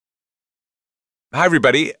Hi,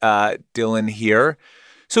 everybody. Dylan here.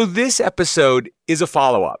 So this episode is a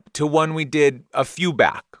follow-up to one we did a few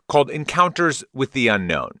back called Encounters with the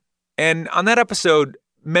Unknown. And on that episode,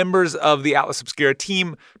 members of the Atlas Obscura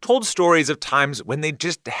team told stories of times when they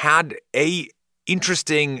just had a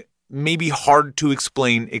interesting, maybe hard to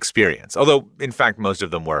explain experience. Although, in fact, most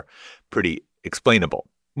of them were pretty explainable.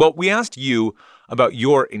 Well, we asked you about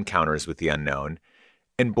your encounters with the unknown,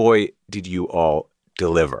 and boy, did you all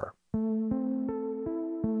deliver.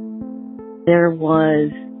 There was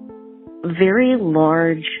a very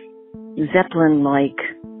large Zeppelin-like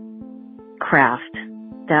craft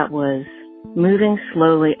that was moving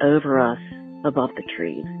slowly over us above the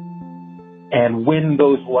trees. And when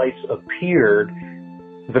those lights appeared,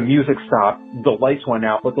 the music stopped, the lights went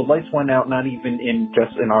out, but the lights went out not even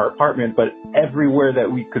just in our apartment, but everywhere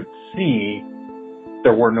that we could see,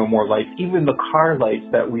 there were no more lights. Even the car lights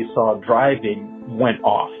that we saw driving went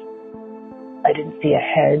off. I didn't see a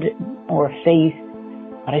head or a face,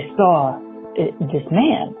 but I saw this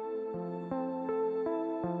man.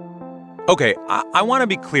 Okay, I want to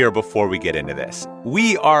be clear before we get into this.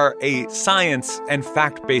 We are a science and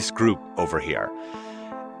fact-based group over here.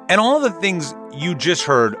 And all of the things you just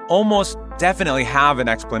heard almost definitely have an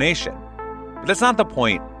explanation. But that's not the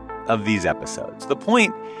point of these episodes. The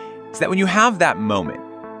point is that when you have that moment,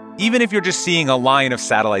 even if you're just seeing a line of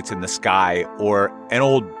satellites in the sky or an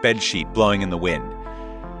old bedsheet blowing in the wind,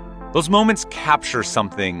 those moments capture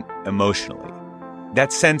something emotionally.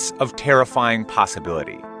 That sense of terrifying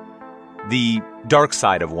possibility. The dark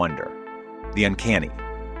side of wonder. The uncanny.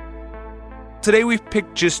 Today we've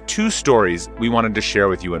picked just two stories we wanted to share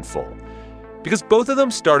with you in full, because both of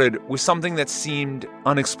them started with something that seemed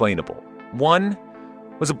unexplainable. One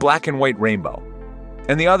was a black and white rainbow,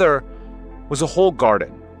 and the other was a whole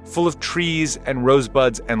garden full of trees and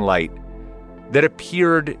rosebuds and light that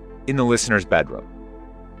appeared in the listener's bedroom.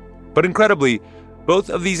 But incredibly, both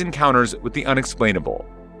of these encounters with the unexplainable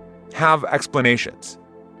have explanations,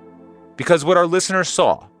 because what our listeners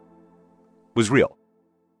saw was real.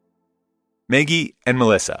 Maggie and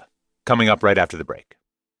Melissa, coming up right after the break.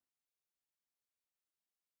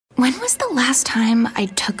 When was the last time I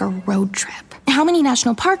took a road trip? How many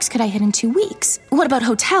national parks could I hit in 2 weeks? What about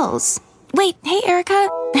hotels? Wait, hey, Erica,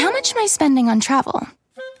 how much am I spending on travel?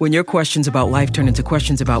 When your questions about life turn into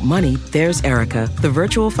questions about money, there's Erica, the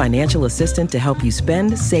virtual financial assistant to help you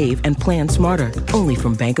spend, save, and plan smarter. Only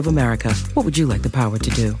from Bank of America. What would you like the power to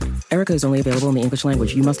do? Erica is only available in the English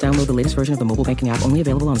language. You must download the latest version of the mobile banking app, only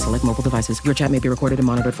available on select mobile devices. Your chat may be recorded and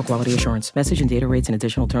monitored for quality assurance. Message and data rates and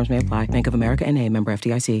additional terms may apply. Bank of America N.A., member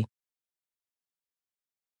FDIC.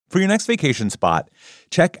 For your next vacation spot,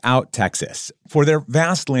 check out Texas for their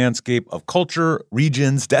vast landscape of culture,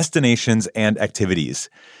 regions, destinations, and activities.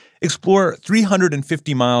 Explore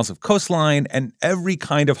 350 miles of coastline and every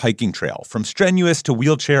kind of hiking trail, from strenuous to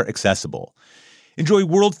wheelchair accessible. Enjoy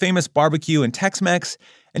world-famous barbecue and Tex-Mex,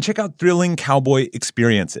 and check out thrilling cowboy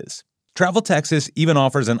experiences. Travel Texas even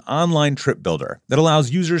offers an online trip builder that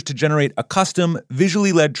allows users to generate a custom,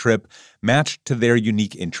 visually led trip matched to their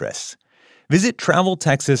unique interests. Visit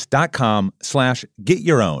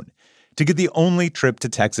traveltexas.com/getyourown to get the only trip to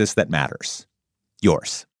Texas that matters.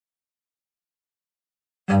 Yours.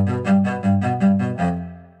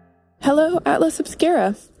 Hello, Atlas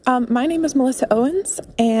Obscura. My name is Melissa Owens,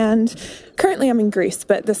 and currently I'm in Greece,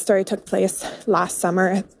 but this story took place last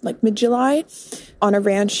summer, like mid-July, on a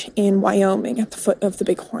ranch in Wyoming at the foot of the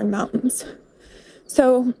Bighorn Mountains.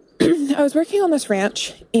 So I was working on this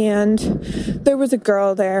ranch, and there was a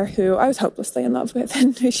girl there who I was hopelessly in love with,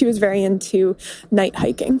 and she was very into night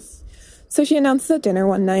hiking. So she announced at dinner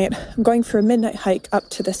one night, I'm going for a midnight hike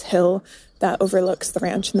up to this hill that overlooks the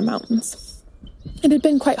ranch in the mountains. It had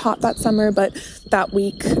been quite hot that summer, but that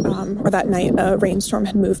week, or that night, a rainstorm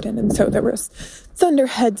had moved in, and so there was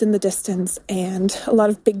thunderheads in the distance and a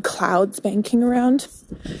lot of big clouds banking around.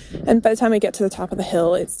 And by the time I get to the top of the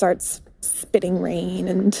hill, it starts spitting rain,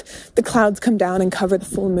 and the clouds come down and cover the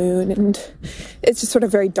full moon, and it's just sort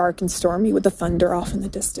of very dark and stormy with the thunder off in the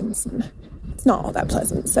distance, and it's not all that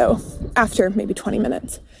pleasant. So after maybe 20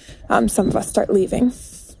 minutes, some of us start leaving.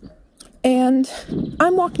 And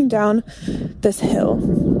I'm walking down this hill,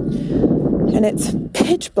 and it's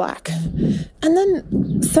pitch black. And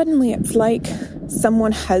then suddenly it's like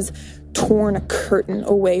someone has torn a curtain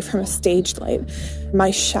away from a stage light.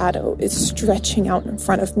 My shadow is stretching out in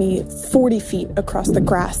front of me 40 feet across the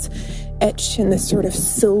grass, etched in this sort of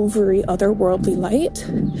silvery, otherworldly light,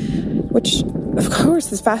 which, of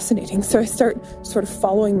course, is fascinating. So I start sort of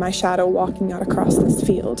following my shadow, walking out across this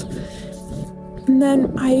field. And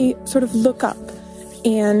then I sort of look up,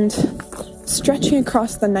 and stretching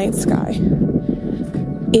across the night sky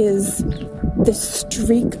is this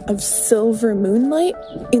streak of silver moonlight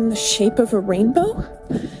in the shape of a rainbow.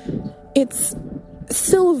 It's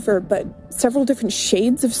silver, but several different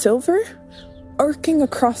shades of silver arcing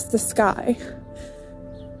across the sky.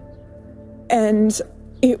 And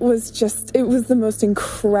it was the most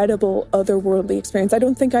incredible otherworldly experience. I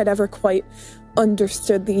don't think I'd ever quite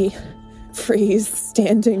understood the phrase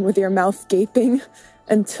standing with your mouth gaping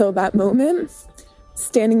until that moment.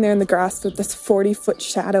 Standing there in the grass with this 40-foot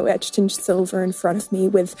shadow etched in silver in front of me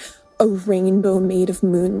with a rainbow made of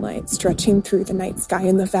moonlight stretching through the night sky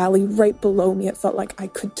in the valley right below me. It felt like I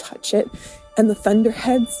could touch it. And the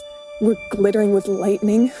thunderheads were glittering with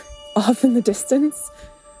lightning off in the distance.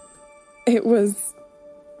 It was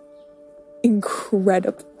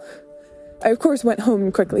incredible. I, of course, went home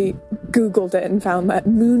and quickly Googled it and found that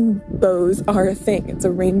moon bows are a thing. It's a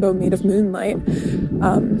rainbow made of moonlight.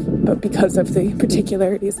 But because of the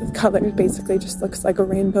particularities of color, it basically just looks like a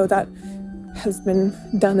rainbow that has been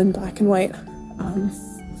done in black and white.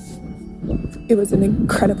 It was an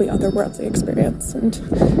incredibly otherworldly experience and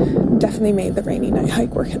definitely made the rainy night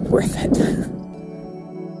hike worth it.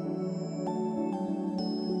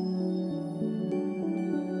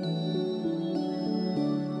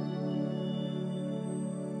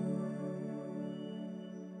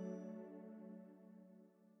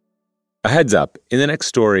 A heads up, in the next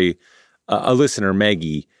story, a listener,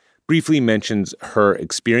 Maggie, briefly mentions her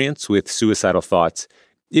experience with suicidal thoughts.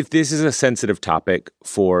 If this is a sensitive topic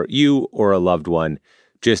for you or a loved one,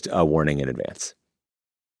 just a warning in advance.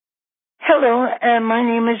 Hello, my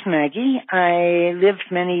name is Maggie. I lived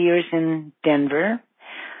many years in Denver.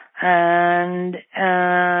 And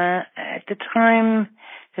at the time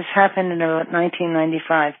this happened in about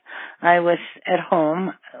 1995, I was at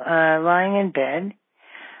home, lying in bed.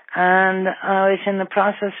 And I was in the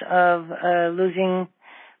process of losing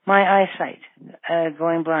my eyesight,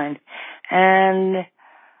 going blind. And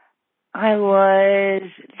I was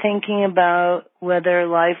thinking about whether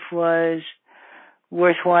life was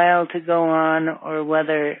worthwhile to go on or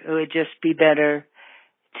whether it would just be better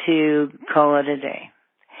to call it a day.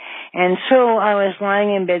 And so I was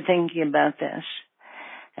lying in bed thinking about this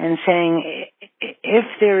and saying, if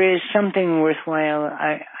there is something worthwhile,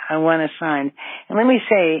 I want a sign. And let me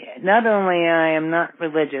say, not only I am not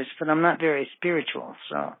religious, but I'm not very spiritual.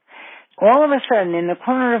 So all of a sudden, in the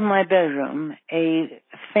corner of my bedroom, a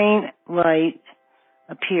faint light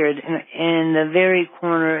appeared in the very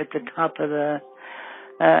corner at the top of the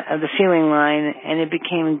ceiling line, and it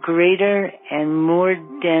became greater and more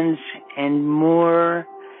dense and more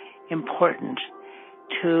important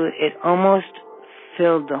to it almost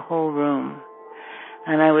filled the whole room.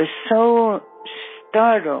 And I was so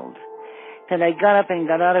startled that I got up and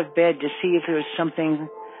got out of bed to see if there was something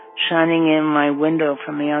shining in my window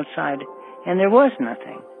from the outside. And there was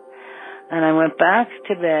nothing. And I went back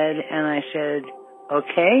to bed and I said,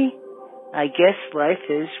 okay, I guess life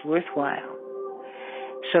is worthwhile.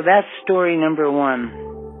 So that's story number one.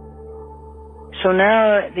 So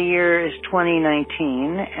now the year is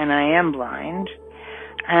 2019 and I am blind.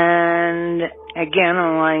 And again,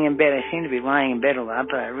 I'm lying in bed. I seem to be lying in bed a lot,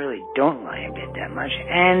 but I really don't lie in bed that much.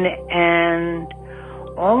 And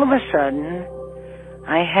all of a sudden,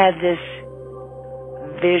 I had this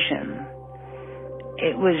vision.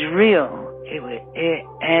 It was real. It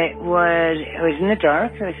was in the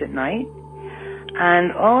dark. It was at night.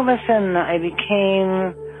 And all of a sudden, I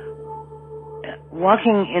became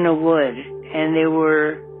walking in a wood, and there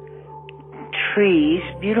were trees,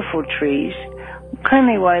 beautiful trees,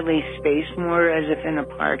 kind of widely spaced, more as if in a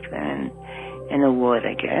park than in a wood,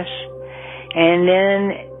 I guess. And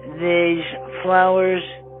then these flowers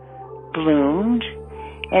bloomed,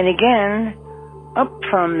 and again, up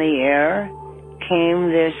from the air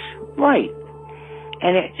came this light,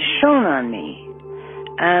 and it shone on me.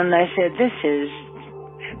 And I said, this is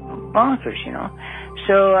bonkers, you know.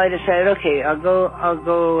 So I decided, okay, I'll go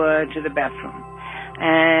to the bathroom.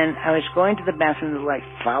 And I was going to the bathroom. The light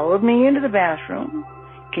followed me into the bathroom,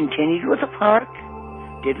 continued with the park,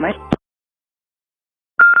 did my...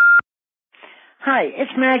 Hi,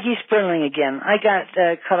 it's Maggie Sperling again. I got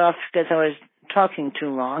cut off because I was talking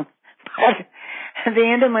too long. But the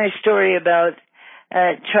end of my story about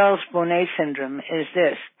Charles Bonnet syndrome is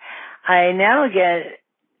this. I now get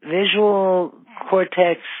visual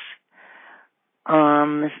cortex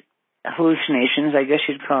hallucinations, I guess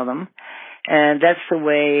you'd call them. And that's the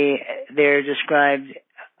way they're described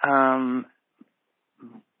and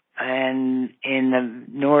in the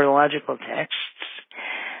neurological texts.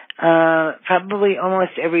 Probably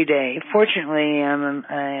almost every day. Fortunately,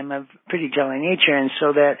 I am a pretty jolly nature, and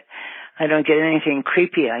so that I don't get anything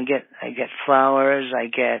creepy. I get flowers. I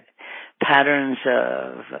get patterns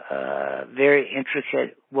of very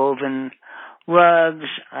intricate woven rugs.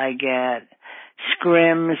 I get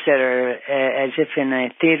scrims that are as if in a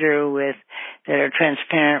theater that are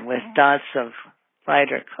transparent with dots of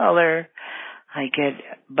lighter color. I get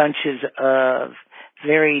bunches of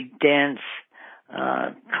very dense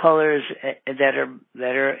colors that are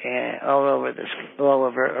all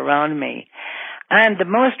over around me. And the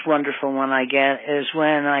most wonderful one I get is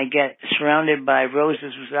when I get surrounded by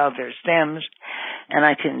roses without their stems, and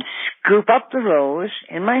I can scoop up the rose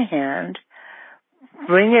in my hand,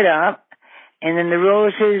 bring it up, and then the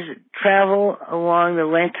roses travel along the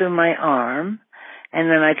length of my arm, and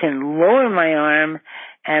then I can lower my arm,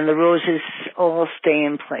 and the roses all stay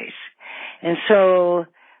in place. And so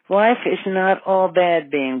life is not all bad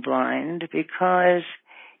being blind, because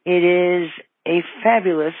it is a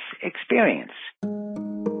fabulous experience.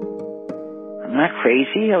 I'm not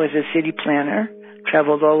crazy. I was a city planner,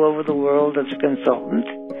 traveled all over the world as a consultant,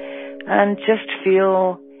 and just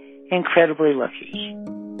feel incredibly lucky.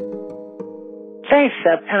 Thanks,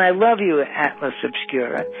 Seth, and I love you, Atlas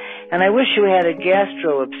Obscura. And I wish you had a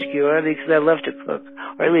Gastro Obscura, because I love to cook,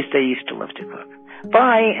 or at least I used to love to cook.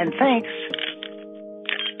 Bye, and thanks.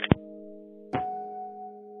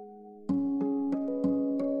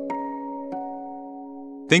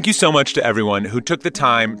 Thank you so much to everyone who took the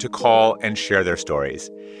time to call and share their stories.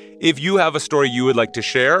 If you have a story you would like to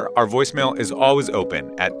share, our voicemail is always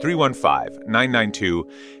open at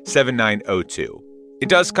 315-992-7902. It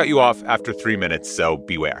does cut you off after 3 minutes, so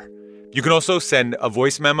beware. You can also send a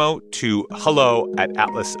voice memo to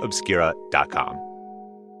hello@atlasobscura.com.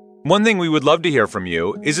 One thing we would love to hear from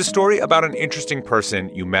you is a story about an interesting person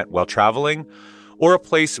you met while traveling, or a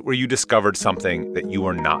place where you discovered something that you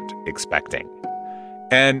were not expecting.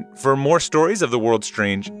 And for more stories of the world's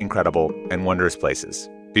strange, incredible, and wondrous places,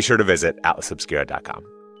 be sure to visit atlasobscura.com.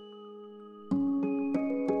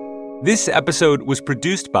 This episode was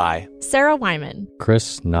produced by Sarah Wyman,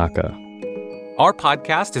 Chris Naka. Our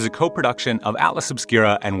podcast is a co-production of Atlas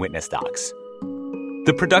Obscura and Witness Docs.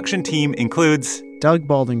 The production team includes Doug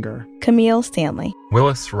Baldinger, Camille Stanley,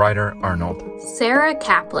 Willis Ryder Arnold, Sarah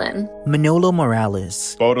Kaplan, Manolo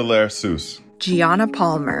Morales, Baudelaire Seuss, Gianna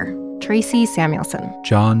Palmer, Tracy Samuelson,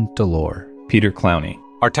 John Delore, Peter Clowney.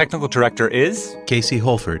 Our technical director is Casey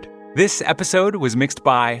Holford. This episode was mixed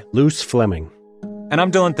by Luce Fleming. And I'm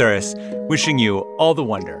Dylan Thuris, wishing you all the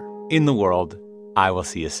wonder in the world. I will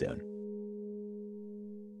see you soon.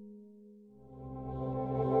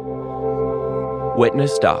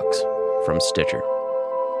 Witness Docs from Stitcher.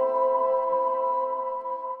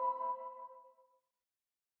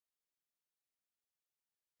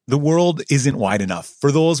 The world isn't wide enough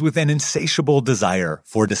for those with an insatiable desire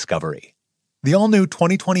for discovery. The all-new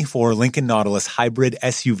 2024 Lincoln Nautilus Hybrid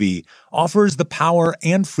SUV offers the power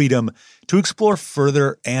and freedom to explore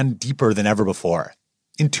further and deeper than ever before.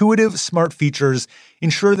 Intuitive, smart features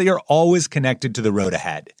ensure that you're always connected to the road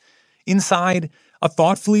ahead. Inside, a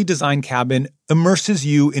thoughtfully designed cabin immerses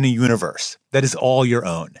you in a universe that is all your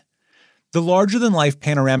own. The larger-than-life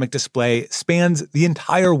panoramic display spans the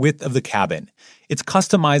entire width of the cabin. It's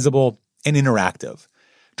customizable and interactive.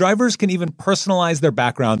 Drivers can even personalize their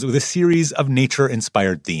backgrounds with a series of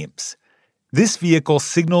nature-inspired themes. This vehicle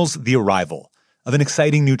signals the arrival of an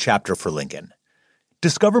exciting new chapter for Lincoln.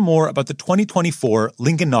 Discover more about the 2024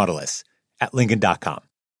 Lincoln Nautilus at Lincoln.com.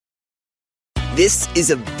 This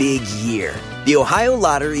is a big year. The Ohio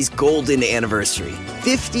Lottery's golden anniversary.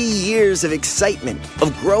 50 years of excitement,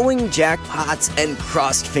 of growing jackpots and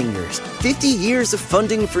crossed fingers. 50 years of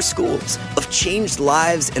funding for schools, of changed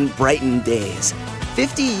lives and brightened days.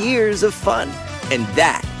 50 years of fun, and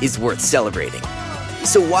that is worth celebrating.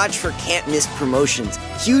 So watch for can't-miss promotions,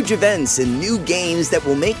 huge events, and new games that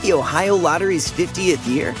will make the Ohio Lottery's 50th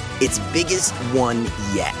year its biggest one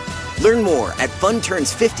yet. Learn more at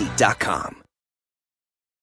funturns50.com.